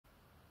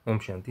Om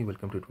Shanti,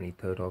 welcome to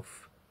 23rd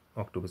of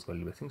October's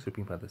Godly Blessings.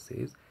 Supreme Father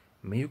says,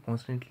 may you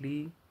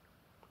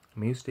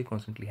stay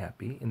constantly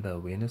happy in the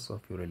awareness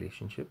of your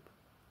relationship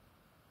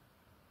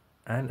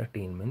and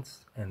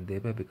attainments and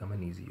thereby become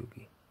an easy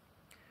yogi.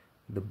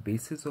 The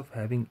basis of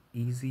having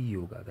easy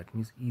yoga, that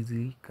means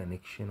easy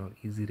connection or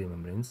easy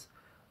remembrance,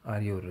 are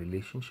your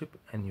relationship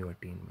and your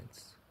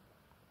attainments.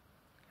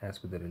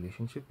 As with the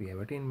relationship, we have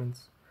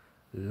attainments.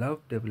 Love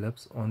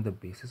develops on the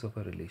basis of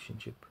a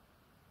relationship.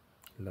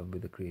 Love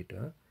with the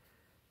Creator,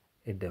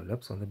 it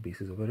develops on the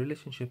basis of a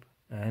relationship,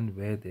 and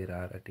where there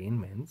are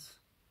attainments,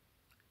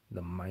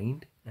 the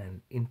mind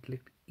and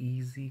intellect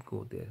easy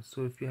go there.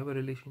 So if you have a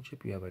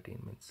relationship, you have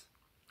attainments,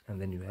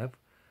 and then you have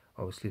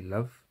obviously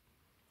love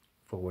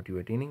for what you're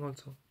attaining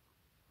also.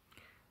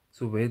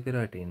 So where there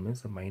are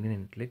attainments, the mind and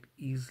intellect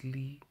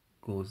easily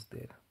goes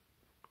there.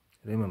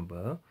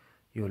 Remember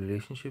your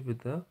relationship with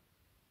the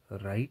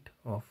right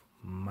of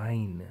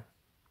mine.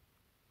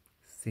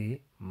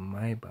 Say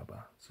my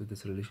Baba. So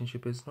this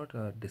relationship is not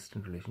a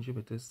distant relationship,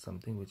 it is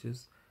something which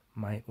is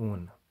my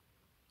own.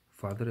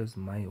 Father is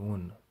my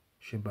own.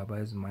 Shiv Baba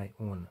is my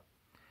own.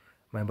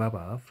 My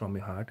Baba, from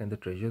your heart and the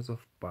treasures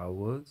of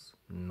powers,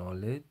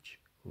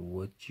 knowledge,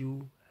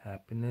 virtue,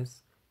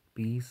 happiness,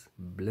 peace,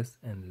 bliss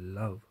and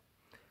love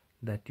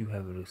that you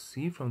have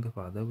received from the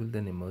Father will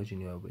then emerge in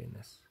your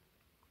awareness.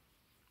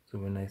 So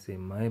when I say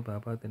my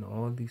Baba, then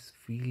all these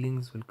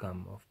feelings will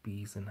come of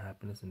peace and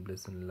happiness and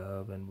bliss and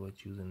love and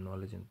virtues and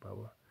knowledge and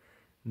power.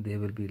 There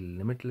will be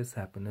limitless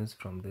happiness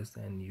from this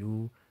and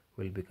you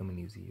will become an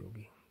easy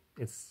yogi.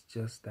 It's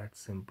just that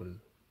simple.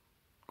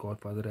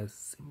 Godfather has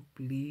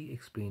simply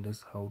explained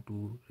us how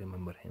to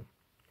remember him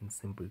in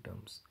simple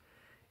terms.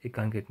 It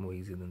can't get more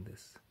easy than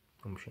this.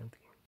 Om Shanti.